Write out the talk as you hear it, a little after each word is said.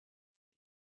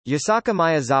Yusaku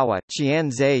Maezawa,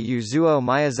 Chianzei Yuzuo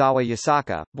Maezawa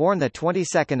Yusaku, born the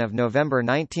 22nd of November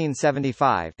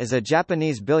 1975, is a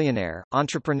Japanese billionaire,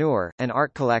 entrepreneur, and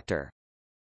art collector.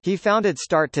 He founded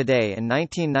Start Today in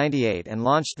 1998 and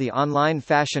launched the online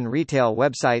fashion retail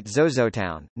website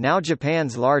ZOZOTOWN, now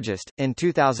Japan's largest, in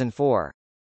 2004.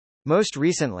 Most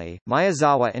recently,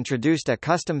 Maezawa introduced a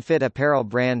custom-fit apparel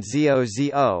brand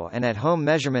ZOZO and at-home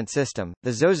measurement system,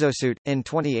 the ZOZOSUIT, in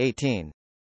 2018.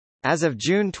 As of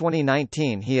June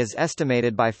 2019, he is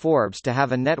estimated by Forbes to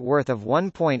have a net worth of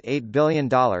 $1.8 billion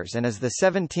and is the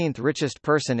 17th richest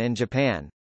person in Japan.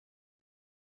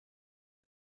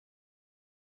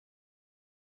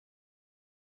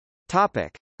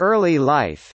 Topic: Early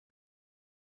life.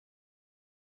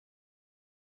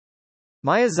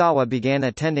 Maezawa began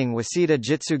attending Waseda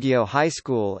Jitsugyo High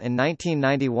School in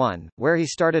 1991, where he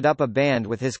started up a band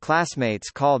with his classmates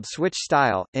called Switch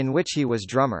Style, in which he was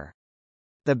drummer.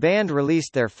 The band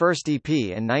released their first EP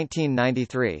in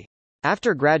 1993.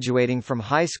 After graduating from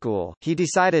high school, he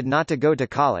decided not to go to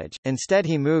college. Instead,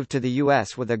 he moved to the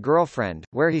U.S. with a girlfriend,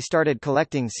 where he started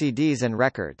collecting CDs and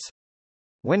records.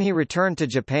 When he returned to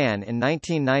Japan in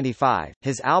 1995,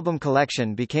 his album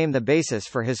collection became the basis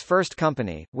for his first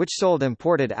company, which sold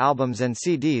imported albums and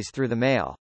CDs through the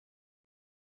mail.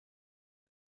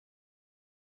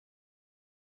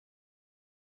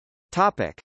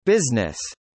 Topic: Business.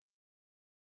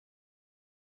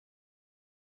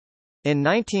 In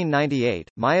 1998,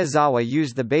 Maezawa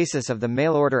used the basis of the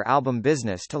mail-order album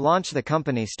business to launch the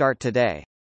company Start Today.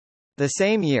 The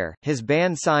same year, his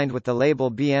band signed with the label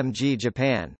BMG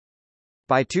Japan.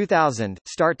 By 2000,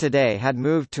 Start Today had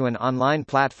moved to an online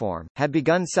platform, had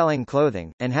begun selling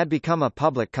clothing, and had become a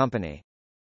public company.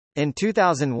 In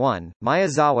 2001,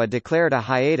 Maezawa declared a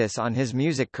hiatus on his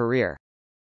music career.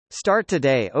 Start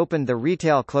Today opened the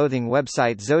retail clothing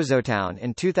website ZOZOTOWN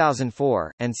in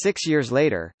 2004, and 6 years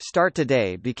later, Start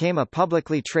Today became a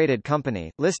publicly traded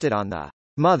company, listed on the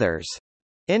Mothers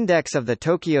Index of the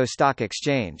Tokyo Stock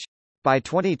Exchange. By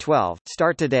 2012,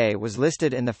 Start Today was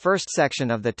listed in the first section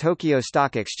of the Tokyo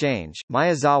Stock Exchange.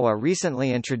 Maezawa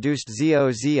recently introduced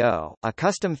ZOZO, a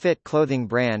custom-fit clothing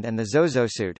brand, and the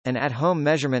ZOZOSUIT, an at-home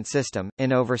measurement system,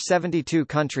 in over 72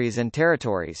 countries and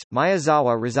territories.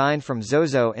 Maezawa resigned from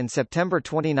ZOZO in September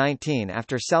 2019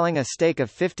 after selling a stake of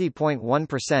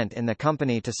 50.1% in the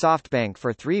company to SoftBank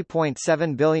for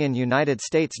 $3.7 billion United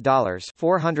States dollars,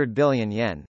 400 billion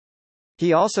yen.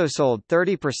 He also sold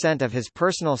 30% of his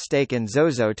personal stake in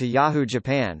ZOZO to Yahoo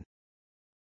Japan.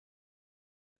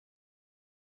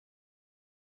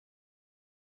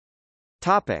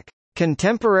 Topic: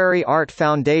 Contemporary Art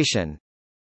Foundation.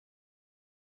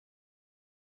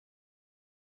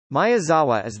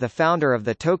 Maezawa is the founder of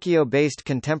the Tokyo-based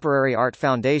Contemporary Art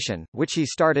Foundation, which he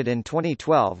started in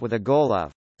 2012 with a goal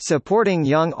of supporting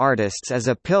young artists as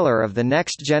a pillar of the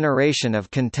next generation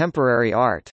of contemporary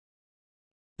art.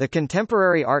 The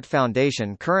Contemporary Art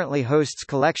Foundation currently hosts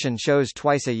collection shows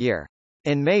twice a year.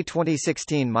 In May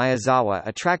 2016, Maezawa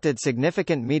attracted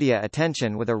significant media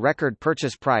attention with a record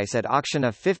purchase price at auction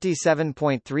of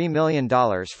 $57.3 million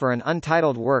for an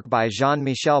untitled work by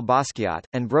Jean-Michel Basquiat,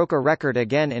 and broke a record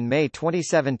again in May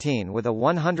 2017 with a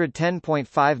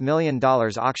 $110.5 million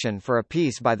auction for a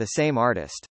piece by the same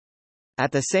artist.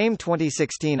 At the same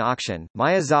 2016 auction,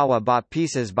 Maezawa bought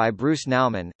pieces by Bruce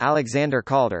Nauman, Alexander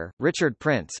Calder, Richard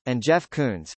Prince, and Jeff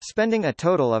Koons, spending a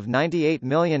total of $98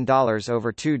 million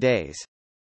over 2 days.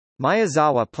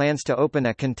 Maezawa plans to open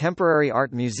a contemporary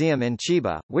art museum in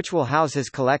Chiba, which will house his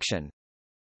collection.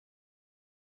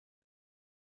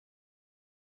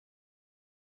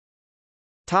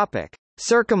 Topic: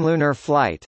 Circumlunar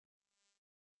flight.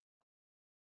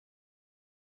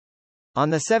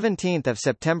 On 17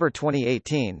 September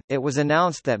 2018, it was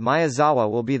announced that Maezawa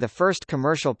will be the first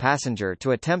commercial passenger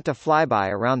to attempt a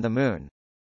flyby around the Moon.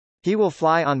 He will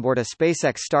fly on board a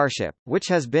SpaceX Starship, which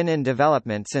has been in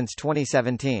development since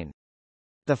 2017.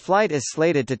 The flight is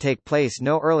slated to take place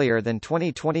no earlier than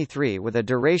 2023 with a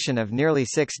duration of nearly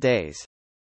 6 days.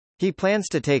 He plans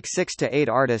to take 6 to 8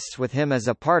 artists with him as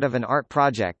a part of an art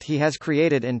project he has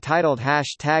created entitled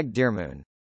 #DearMoon.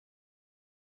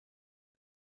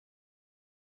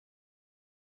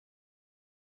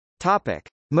 Topic: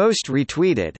 Most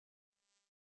retweeted.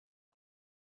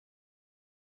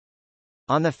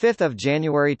 On 5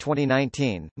 January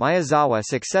 2019, Maezawa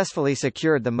successfully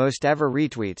secured the most ever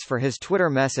retweets for his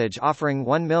Twitter message offering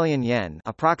 1 million yen,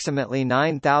 approximately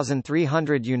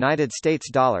 9,300 United States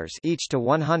dollars each to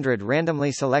 100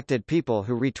 randomly selected people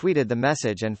who retweeted the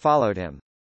message and followed him.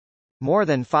 More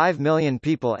than 5 million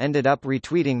people ended up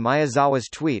retweeting Maezawa's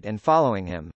tweet and following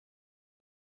him.